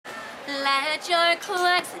Get your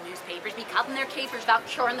clerks, the newspapers be cutting their capers about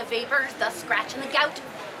curing the vapors, the scratch and the gout.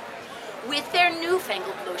 With their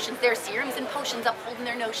newfangled lotions, their serums and potions upholding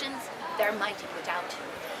their notions, they're mighty put out.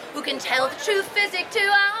 Who can tell the true physic to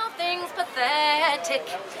all things pathetic,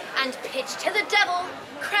 and pitch to the devil,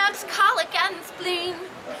 cramps, colic, and spleen.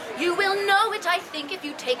 You will know it, I think, if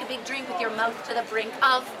you take a big drink with your mouth to the brink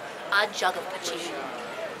of a jug of poteen.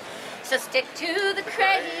 So stick to the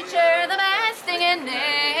creature, the best thing in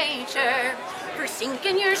nature, for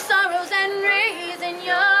sinking your sorrows and raising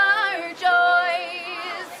your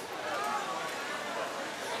joys.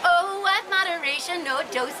 Oh, what moderation, no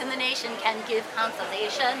dose in the nation can give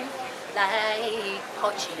consolation like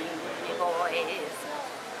poaching, me boys.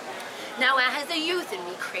 Now as a youth in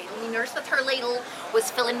me cradle, me nurse with her ladle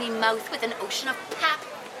was filling me mouth with an ocean of pap.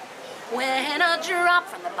 When a drop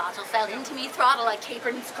from the bottle fell into me throttle, I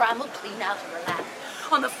capered and scrambled clean out of her lap.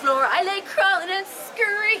 On the floor I lay crawling and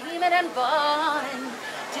screaming and bawling,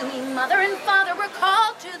 till me mother and father were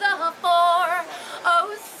called to the fore.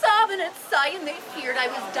 Oh, sobbing and sighing, they feared I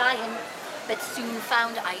was dying, but soon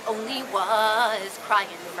found I only was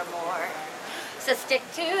crying for more. So stick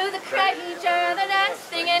to the creature, the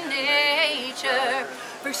next thing in nature,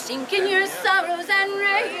 for sinking your sorrows and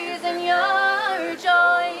raising your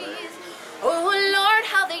joys. Oh Lord,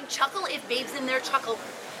 how they'd chuckle if babes in their chuckle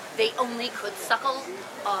they only could suckle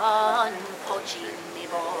on poaching, me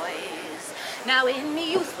boys. Now in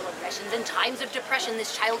me youthful impressions, in times of depression,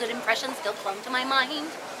 this childhood impression still clung to my mind.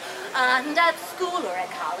 And at school or at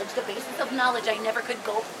college, the basis of knowledge I never could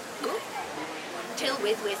go till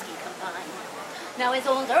with whiskey combined. Now as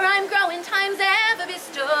older I'm growing, time's ever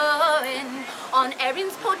bestowing on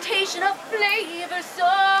Erin's potation of flavor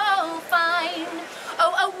so fine.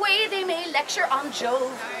 Oh, away they may lecture on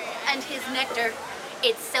Jove and his nectar,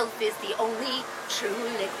 itself is the only true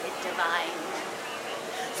liquid divine.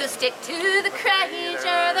 So stick to the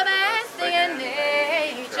creature, the best thing in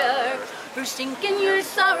nature, for sinking your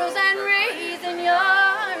sorrows and raising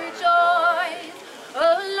your joys.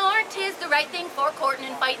 Oh Lord, 'tis the right thing for courting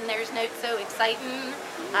and fighting, there's nought so exciting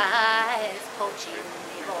as poaching,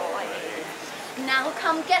 me boys. Now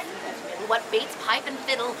come guess what baits pipe and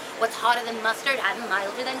fiddle, what's hotter than mustard and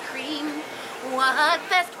milder than cream. What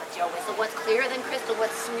best, what's your whistle, what's clearer than crystal,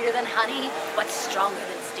 what's sweeter than honey, what's stronger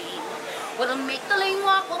than steam. What'll make the lame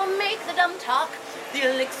walk, what'll make the dumb talk, the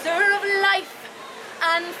elixir of life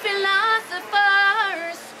and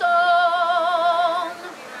philosopher's stone.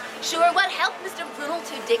 Sure, what helped Mr. Brunel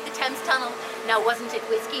to dig the Thames Tunnel? Now wasn't it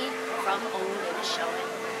whiskey from old Inishowen?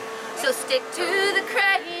 So stick to the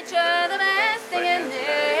creature, the best thing in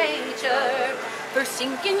nature, for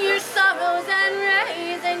sinking your sorrows and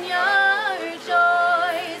raising your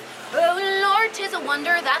joys. Oh Lord, 'tis a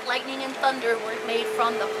wonder that lightning and thunder weren't made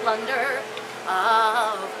from the plunder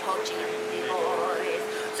of poaching, me boys.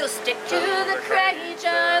 So stick to the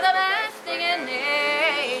creature, the best thing in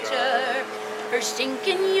nature, for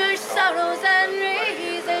sinking your sorrows and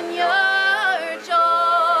raising your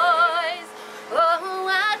joys. Oh,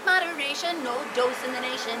 what moderation, no dose in the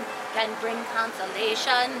nation can bring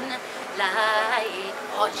consolation like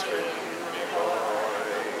poaching, me boys.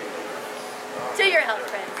 To your health,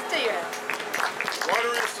 friends, to your health.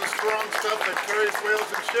 Water is the strong stuff that carries whales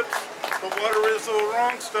and ships, but water is the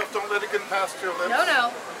wrong stuff, don't let it get past your lips. No,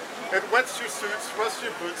 no. It wets your suits, rusts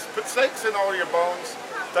your boots, puts aches in all your bones.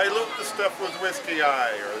 Dilute the stuff with whiskey,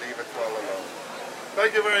 or leave it well alone.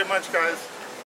 Thank you very much, guys.